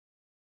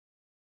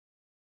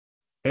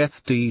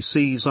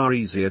ETHTCs are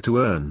easier to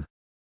earn.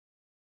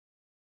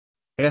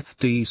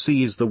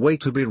 ETH-TC is the way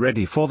to be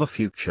ready for the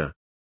future.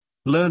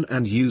 Learn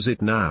and use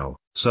it now,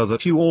 so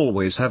that you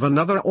always have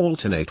another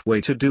alternate way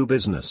to do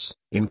business,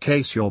 in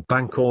case your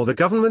bank or the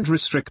government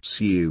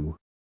restricts you.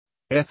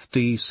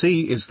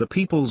 ETH-TC is the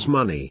people's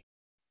money.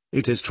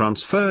 It is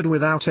transferred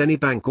without any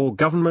bank or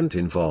government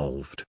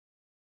involved.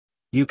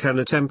 You can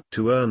attempt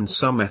to earn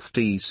some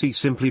ETH-TC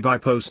simply by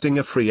posting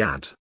a free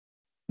ad.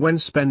 When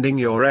spending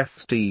your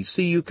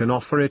ETH-TC, you can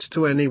offer it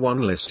to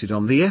anyone listed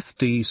on the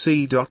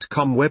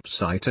ETHTC.com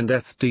website and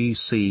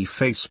ETH-TC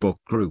Facebook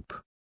group.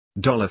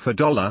 Dollar for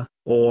dollar,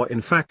 or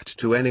in fact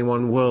to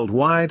anyone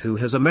worldwide who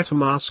has a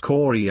MetaMask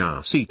or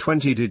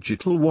ERC20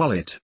 digital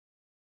wallet.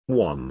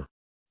 1.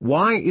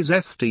 Why is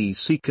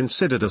ETH-TC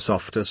considered a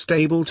softer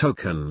stable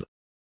token?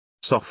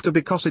 Softer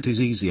because it is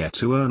easier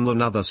to earn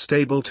than other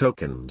stable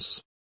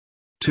tokens.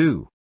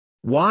 2.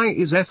 Why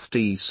is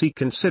ETH-TC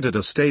considered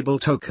a stable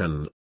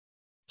token?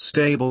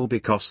 Stable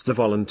because the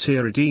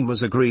volunteer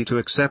redeemers agree to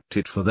accept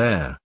it for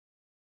their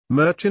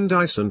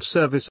merchandise and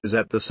services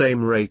at the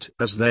same rate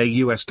as their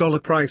US dollar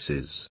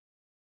prices.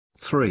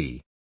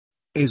 3.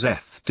 Is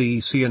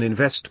ETH-TC an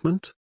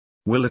investment?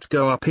 Will it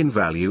go up in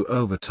value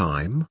over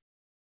time?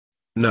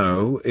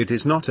 No, it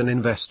is not an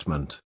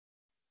investment.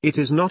 It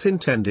is not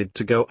intended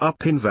to go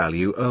up in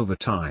value over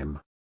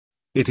time.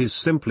 It is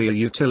simply a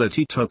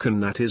utility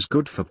token that is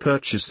good for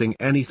purchasing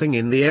anything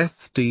in the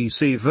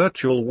ETH-TC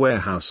virtual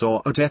warehouse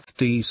or at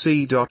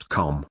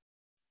ETHTC.com.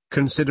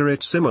 Consider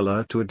it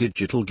similar to a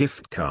digital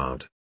gift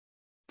card.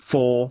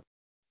 4.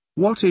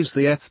 What is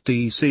the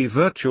ETH-TC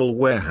virtual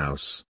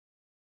warehouse?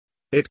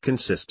 It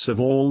consists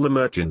of all the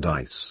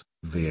merchandise,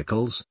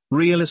 vehicles,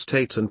 real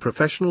estate and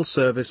professional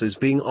services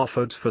being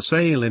offered for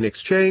sale in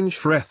exchange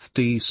for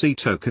ETH-TC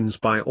tokens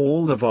by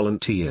all the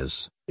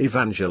volunteers,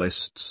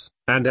 evangelists,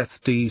 and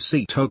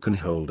ETH-TC token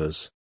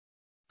holders.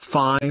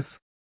 5.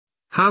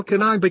 How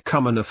can I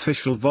become an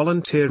official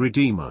volunteer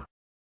redeemer?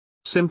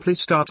 Simply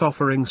start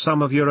offering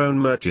some of your own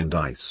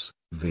merchandise,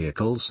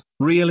 vehicles,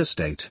 real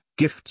estate,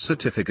 gift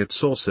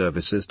certificates or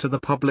services to the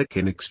public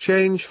in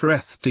exchange for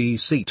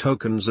ETH-TC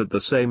tokens at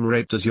the same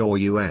rate as your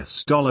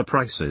US dollar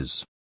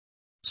prices.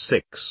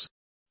 6.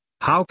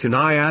 How can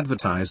I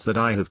advertise that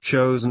I have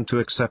chosen to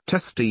accept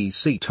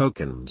ETH-TC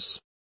tokens?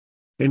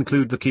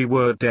 Include the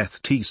keyword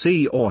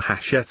ETH-TC or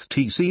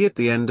 #ETH-TC at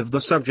the end of the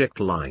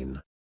subject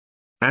line.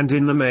 And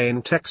in the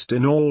main text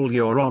in all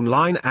your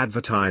online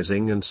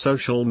advertising and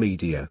social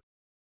media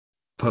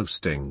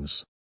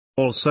postings.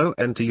 Also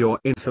enter your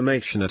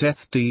information at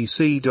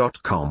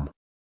ETHTC.com.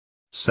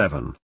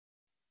 7.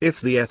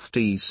 If the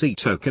ETH-TC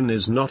token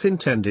is not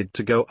intended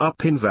to go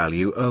up in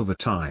value over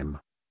time,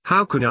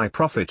 how can I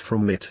profit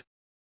from it?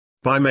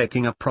 By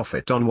making a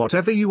profit on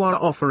whatever you are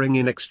offering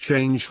in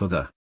exchange for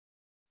the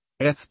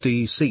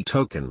ETH-TC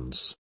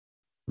tokens.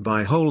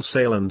 Buy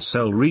wholesale and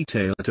sell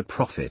retail at a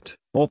profit,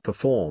 or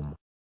perform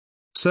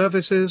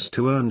services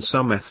to earn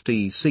some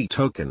ETH-TC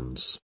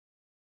tokens.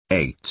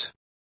 8.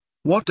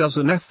 What does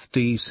an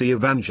ETH-TC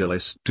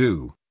evangelist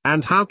do,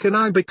 and how can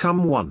I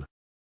become one?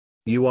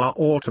 You are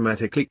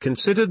automatically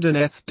considered an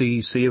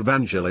ETH-TC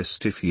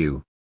evangelist if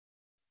you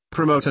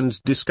promote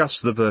and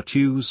discuss the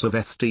virtues of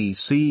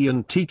ETH-TC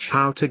and teach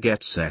how to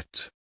get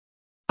set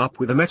up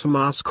with a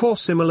MetaMask or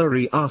similar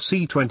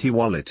ERC20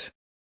 wallet.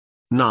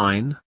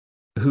 9.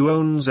 Who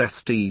owns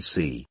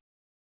ETH-TC?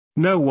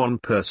 No one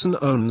person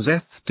owns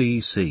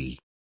ETH-TC.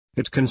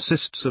 It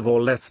consists of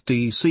all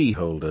ETH-TC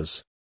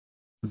holders,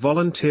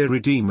 volunteer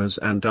redeemers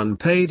and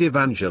unpaid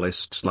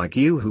evangelists like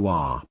you who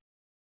are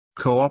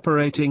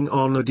cooperating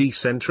on a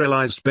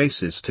decentralized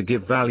basis to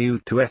give value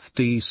to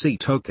ETH-TC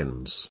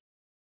tokens.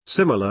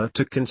 Similar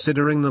to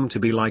considering them to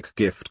be like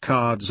gift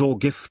cards or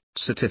gift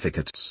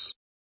certificates.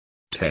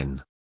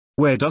 10.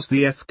 Where does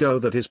the ETH go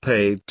that is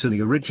paid to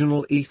the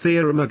original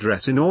Ethereum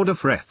address in order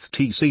for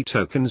ETH-TC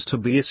tokens to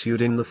be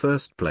issued in the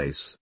first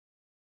place?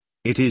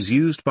 It is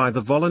used by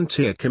the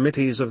volunteer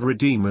committees of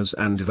redeemers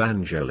and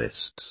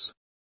evangelists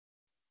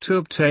to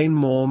obtain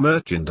more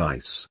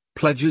merchandise,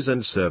 pledges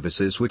and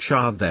services which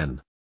are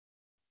then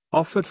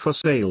offered for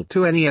sale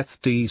to any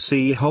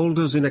ETH-TC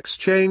holders in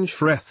exchange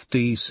for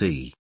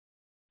ETH-TC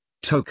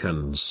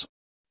tokens.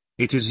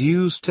 It is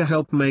used to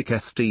help make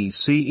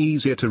ETH-TC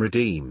easier to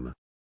redeem.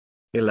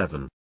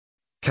 11.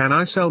 Can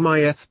I sell my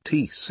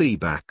ETH-TC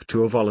back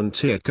to a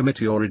volunteer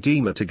committee or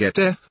redeemer to get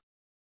ETH?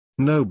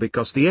 No,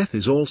 because the ETH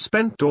is all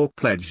spent or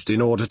pledged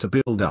in order to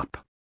build up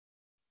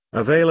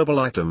available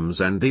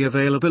items and the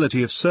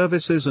availability of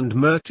services and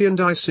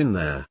merchandise in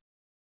their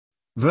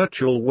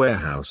virtual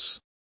warehouse.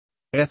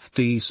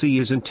 ETH-TC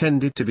is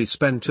intended to be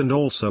spent and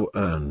also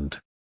earned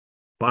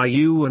by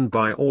you and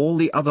by all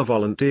the other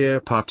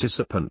volunteer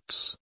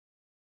participants.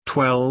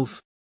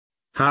 12.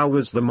 How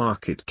was the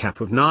market cap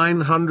of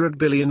 900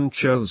 billion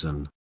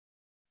chosen?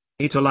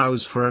 It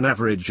allows for an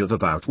average of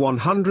about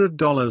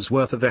 $100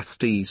 worth of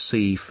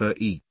ETH-TC for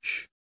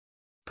each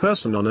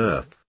person on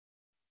Earth.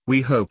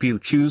 We hope you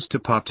choose to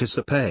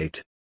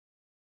participate.